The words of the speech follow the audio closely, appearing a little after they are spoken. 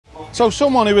So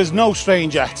someone who is no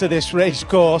stranger to this race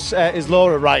course is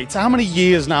Laura Wright. How many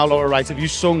years now, Laura Wright, have you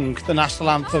sung the National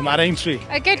Anthem at Aintree?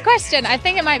 A good question. I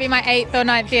think it might be my 8th or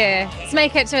 9th year. To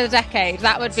make it to a decade,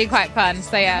 that would be quite fun,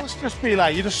 so yeah. It must just be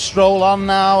like you just stroll on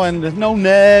now and there's no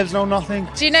nerves, no nothing.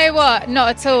 Do you know what? Not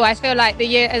at all. I feel like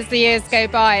as the years go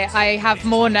by, I have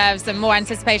more nerves and more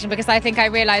anticipation because I think I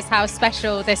realise how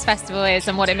special this festival is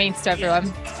and what it means to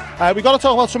everyone. We've got to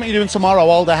talk about something you're doing tomorrow,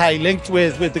 Alder Hey, linked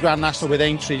with the Grand National with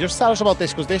Aintree. Just tell us about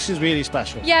this, because this is really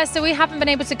special. Yeah, so we haven't been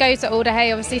able to go to Alder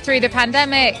Hey, obviously, through the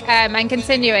pandemic and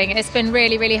continuing. It's been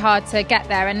really, really hard to get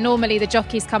there. And normally the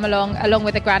jockeys come along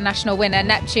with the Grand National winner.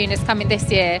 Neptune is coming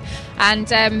this year. And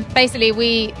basically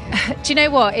do you know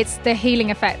what? It's the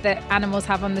healing effect that animals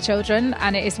have on the children.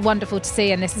 And it is wonderful to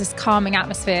see. And this is this calming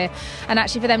atmosphere. And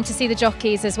actually for them to see the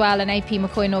jockeys as well. And AP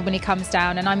McCoy normally comes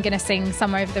down. And I'm going to sing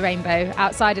Somewhere Over the Rainbow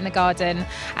outside in the garden,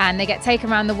 and they get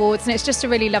taken around the wards, and it's just a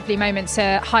really lovely moment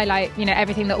to highlight, you know,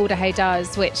 everything that Alder Hey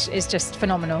does, which is just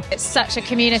phenomenal. It's such a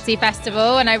community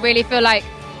festival, and I really feel like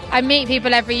I meet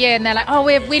people every year and they're like, oh,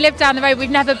 we live down the road, we've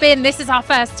never been, this is our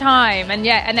first time. And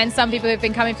yeah, and then some people have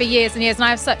been coming for years and years, and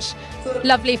I have such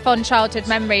lovely fond childhood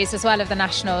memories as well of the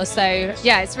National. So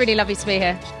yeah, it's really lovely to be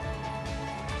here.